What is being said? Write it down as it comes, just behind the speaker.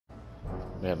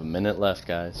We have a minute left,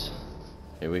 guys.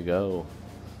 Here we go.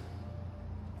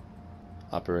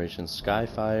 Operation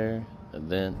Skyfire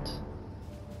event.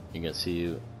 You can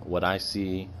see what I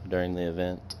see during the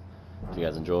event. If you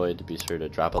guys enjoyed, be sure to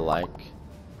drop a like.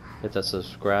 Hit that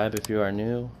subscribe if you are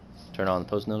new. Turn on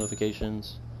post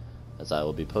notifications, as I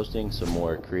will be posting some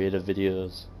more creative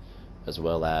videos, as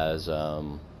well as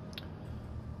 2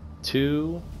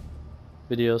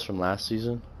 videos from last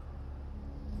season.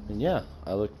 And yeah,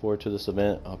 I look forward to this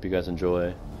event. I hope you guys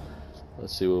enjoy.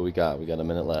 Let's see what we got. We got a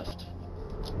minute left.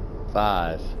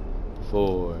 5,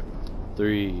 4,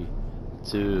 3,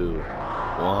 2, 1.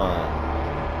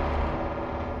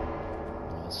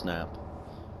 Oh, snap.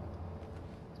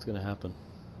 What's gonna happen?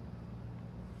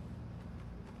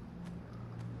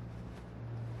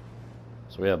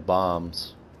 So we have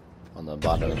bombs on the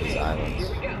bottom of these islands.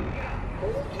 We're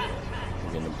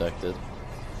getting abducted.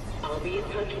 I'll be in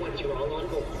touch once you're all on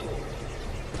board.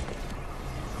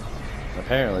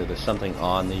 Apparently there's something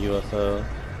on the UFO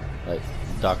that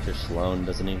Dr. Slone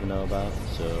doesn't even know about,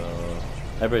 so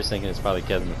everybody's thinking it's probably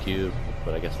Kevin McHugh,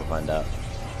 but I guess we'll find out.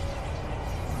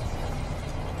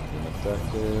 Getting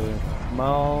abducted. Come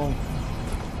on.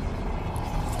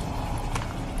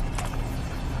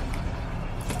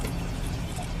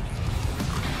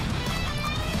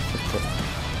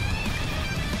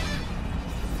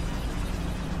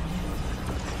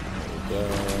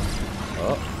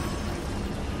 Oh.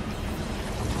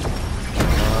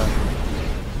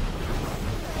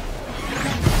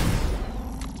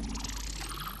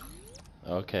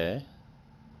 Okay.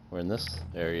 We're in this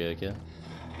area again.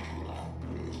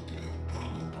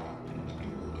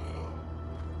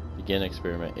 Begin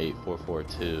experiment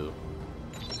 8442.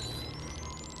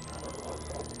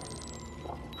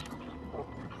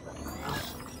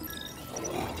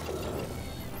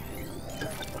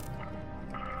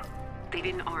 They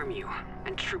didn't arm you,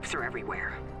 and troops are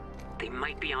everywhere. They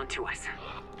might be onto us.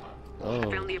 Oh.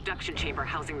 I found the abduction chamber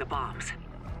housing the bombs.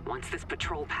 Once this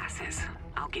patrol passes,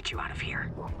 I'll get you out of here.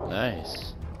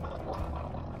 Nice.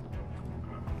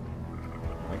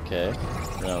 Okay.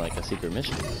 Now like a secret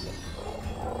mission.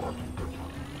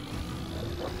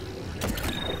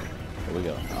 Here we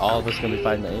go. All of us gonna be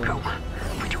fighting the aliens. Go.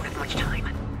 We don't have much time.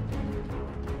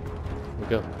 We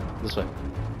go. This way.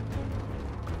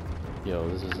 Yo,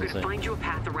 this is I'm gonna insane. find you a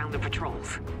path around the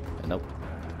patrols. Nope.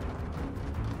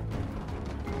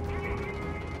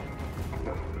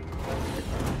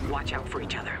 Watch out for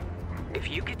each other. If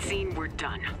you get seen, we're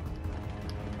done.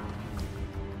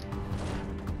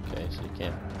 Okay, so you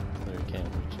can't. There you can't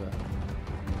reach that.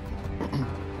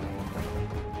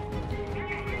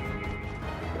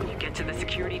 When you get to the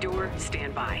security door,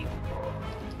 stand by.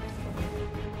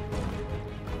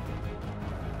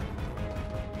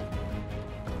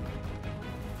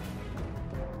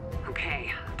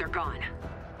 Okay, they're gone.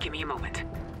 Give me a moment.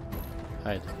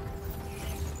 Hide.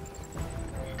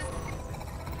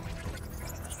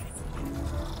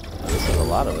 This is a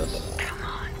lot of us. Come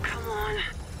on, come on.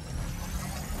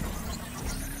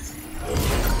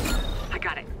 I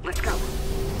got it. Let's go.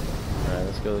 Alright,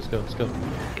 let's go, let's go, let's go.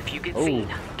 If you get seen,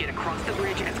 get across the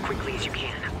bridge as quickly as you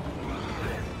can.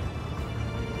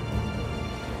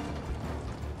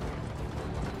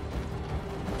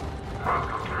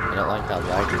 I don't like how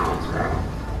laggy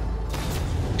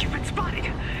it You've been spotted.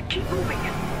 Keep moving.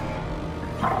 is.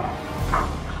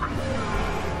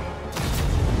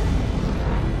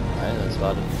 Alright, that's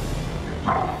spotted.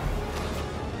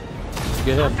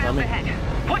 Get him, Hostiles Tommy. ahead.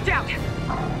 Watch out.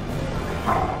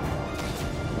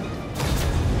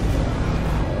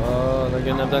 Oh, they're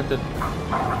getting abducted.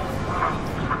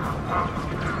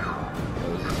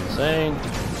 This is insane. I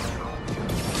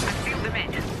sealed them in.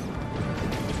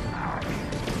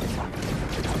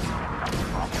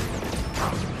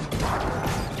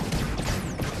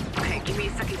 Okay, give me a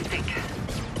second to think.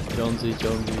 Jonesy,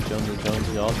 Jonesy, Jonesy,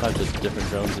 Jonesy. All types of different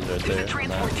Joneses right There's there. a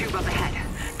transport tube up ahead.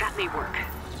 That may work.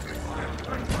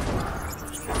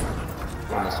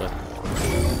 On this way.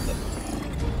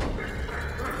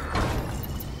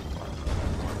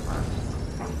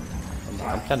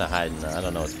 I'm kind of hiding. I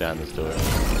don't know what's behind this door.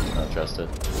 I don't trust it.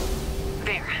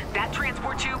 There. That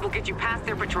transport tube will get you past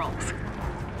their patrols.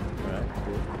 Alright,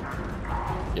 cool.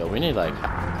 Yo, we need like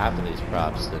half of these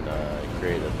props in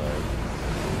creative mode.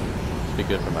 It'd be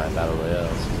good for my battle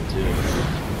royale too.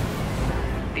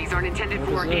 These aren't intended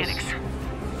for What is this?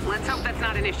 organics. Let's hope that's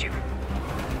not an issue.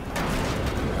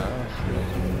 Oh, shit.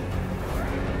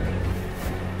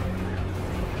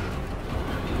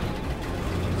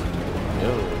 Yo.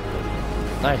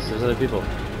 Nice, there's other people.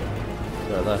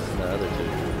 To our left and the other two.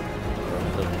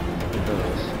 The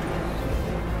those.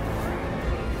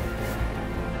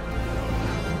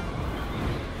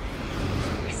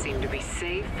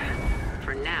 safe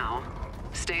for now.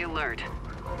 Stay alert.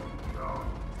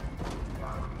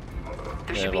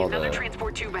 There should be another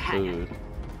transport tube ahead. Food.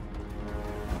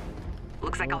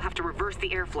 Looks like I'll have to reverse the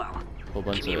airflow. Whole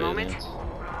bunch Give me of a moment. aliens.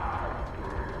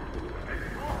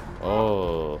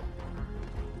 Oh.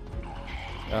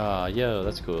 Ah, yo,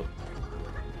 that's cool.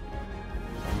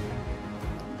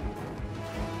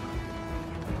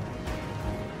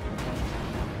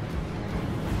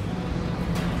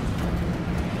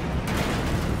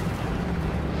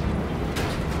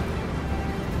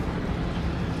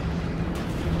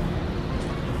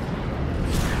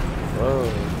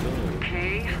 Whoa.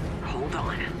 Okay, hold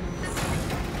on.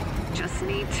 Just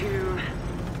need to...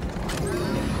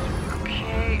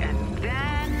 Okay, and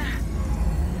then...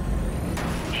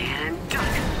 And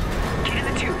done. Get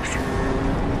in the tubes.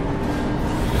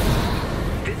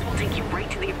 This will take you right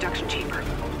to the abduction chamber.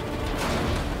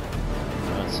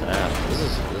 That's sad.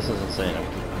 This is insane. I'm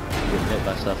getting hit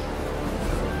by stuff.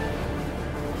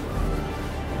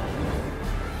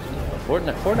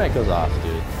 Fortnite goes off,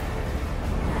 dude.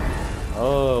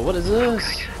 Oh, what is this? Oh,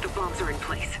 good. The bombs are in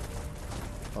place.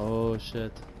 Oh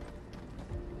shit.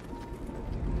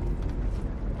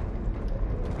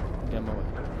 Get in my way.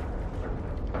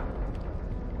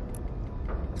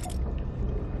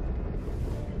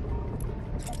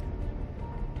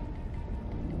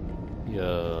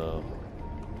 Yo.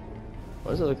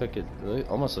 Why does it look like it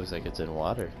almost looks like it's in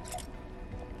water?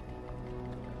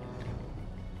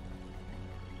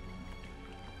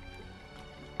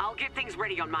 I'll get things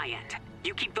ready on my end.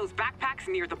 You keep those backpacks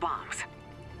near the bombs.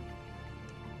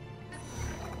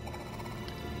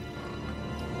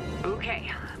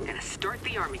 Okay, I'm gonna start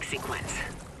the arming sequence.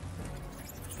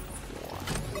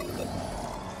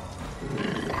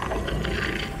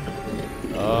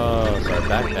 Oh, sorry,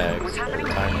 backpacks. What's happening?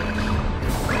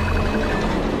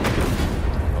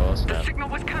 Oh, The snap. signal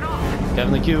was cut off.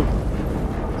 Kevin the Cube.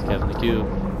 It's Kevin the Cube.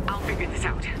 I'll figure this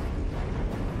out.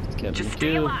 It's Kevin Just the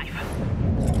stay Cube. alive.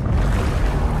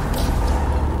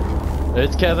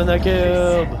 It's Kevin the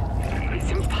Cube.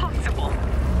 It's impossible.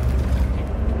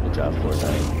 Good job,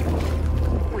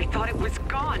 Fortnite. We thought it was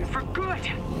gone for good.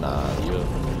 Nah, you.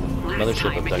 Last Mothership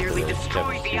time it abducted nearly it.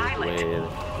 destroyed Kevin the Cube island. way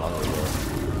longer ago.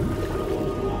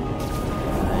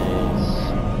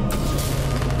 Nice.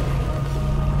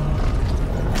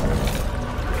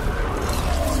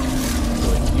 So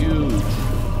huge.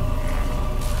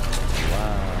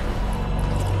 Wow.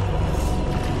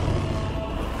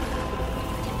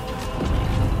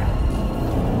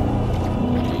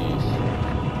 Jeez.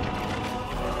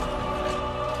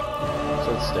 So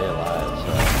let's stay alive,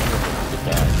 so get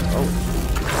that. Oh.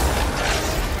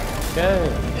 Okay.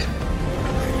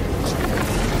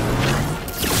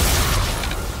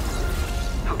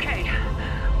 Okay,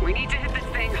 we need to hit this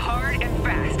thing hard and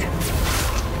fast.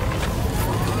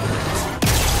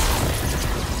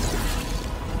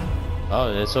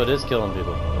 Oh, so it is killing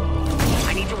people.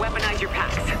 I need to weaponize your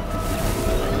packs.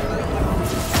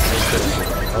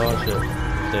 Oh shit.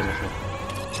 Damage me.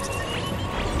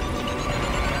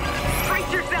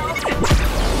 Brace yourselves!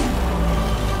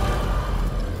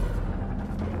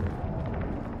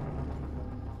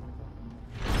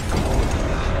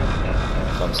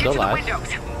 So I'm still Get to the alive.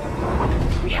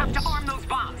 windows. We have to Nice. arm those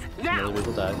bombs, now! Other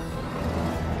people died.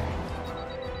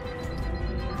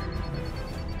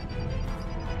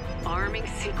 Arming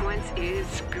sequence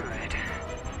is good.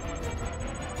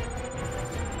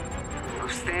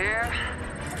 Almost there.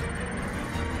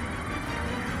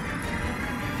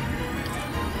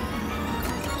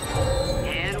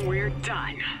 And we're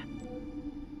done.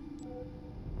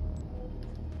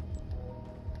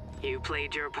 You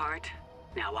played your part.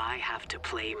 Now I have to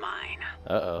play mine.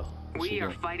 Uh-oh. We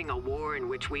are fighting a war in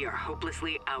which we are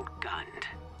hopelessly outgunned.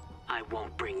 I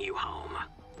won't bring you home.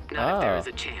 Not if there is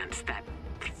a chance that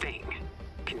thing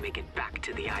can make it back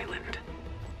to the island.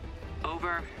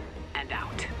 Over and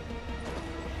out.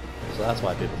 So that's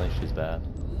why people think she's bad.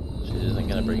 She isn't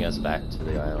gonna bring us back to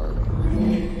the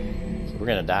island. So we're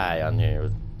gonna die on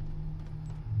here.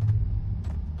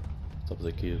 What's up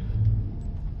with the cube?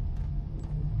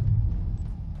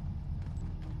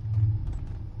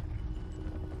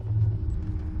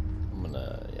 I'm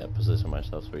gonna position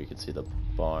myself so you can see the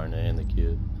barn and the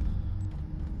cube.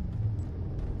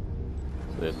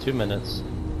 So we have 2 minutes.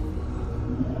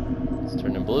 It's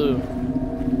turning blue.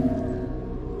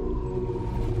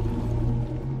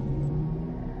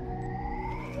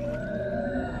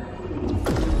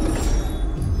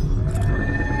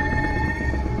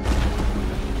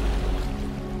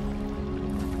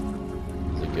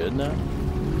 Is it good now?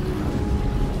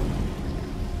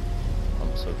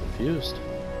 I'm so confused.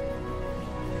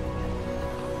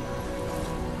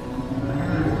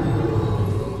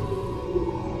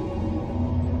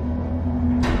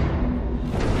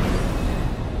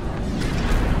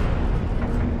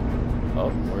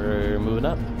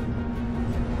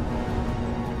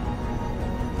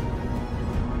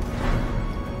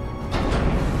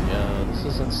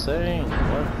 insane.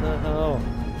 What the hell?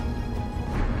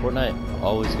 Fortnite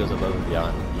always goes above and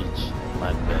beyond each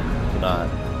live event. Do not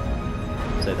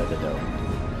say that they don't.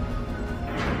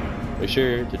 Make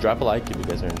sure to drop a like if you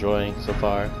guys are enjoying so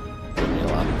far. It would mean a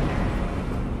lot.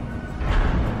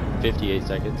 58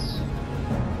 seconds.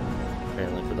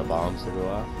 Apparently for the bombs to go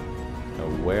off. Now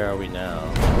where are we now?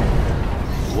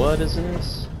 What is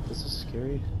this? This is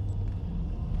scary.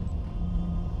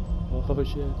 Oh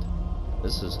shit.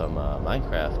 This is some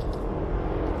Minecraft.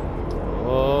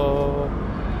 Oh.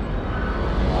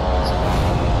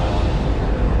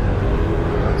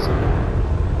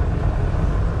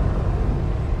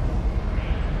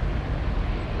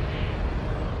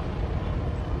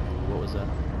 What was that?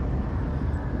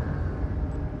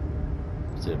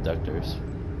 It's the abductors.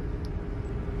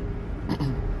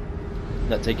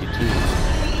 That take you to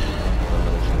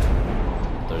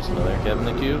Mothership. There's another Kevin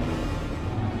the Cube.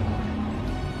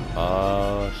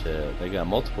 Oh shit, they got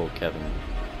multiple Kevin.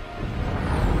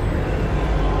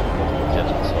 Multiple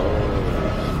Kevin souls.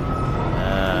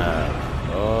 Ah,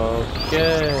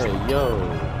 okay, yo.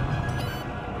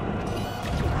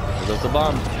 There goes the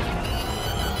bomb.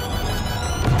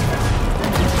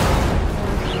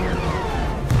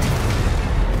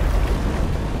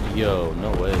 Yo,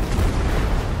 no way.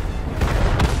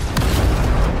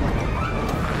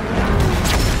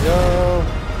 Yo.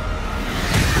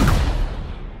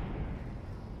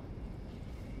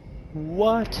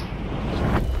 What?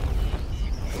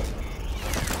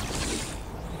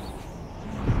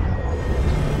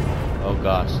 Oh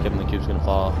gosh, Kevin the Cube's gonna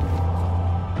fall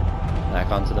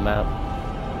back onto the map.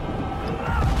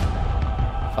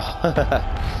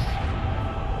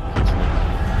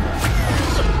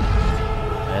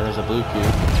 And there's a blue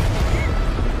cube.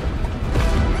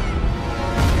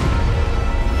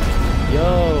 Yo,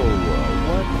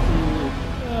 what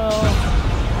the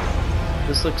hell?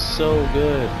 This looks so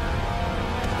good.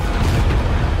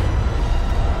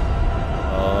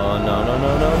 Oh no no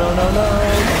no no no no no!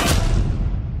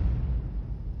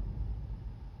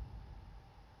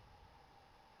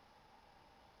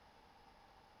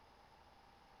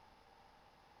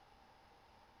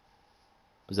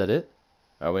 Is that it?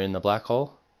 Are we in the black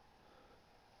hole?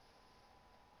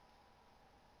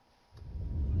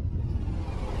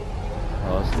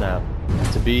 Oh snap.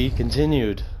 To be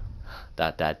continued. ...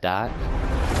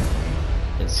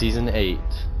 In season 8.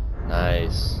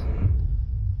 Nice.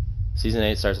 Season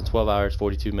 8 starts in 12 hours,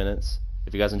 42 minutes.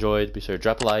 If you guys enjoyed, be sure to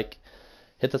drop a like,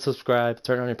 hit that subscribe,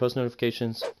 turn on your post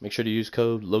notifications. Make sure to use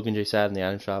code LoganSadd in the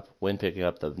item shop when picking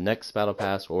up the next battle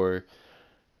pass or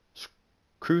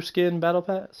crew skin battle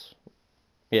pass.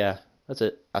 Yeah, that's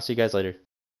it. I'll see you guys later.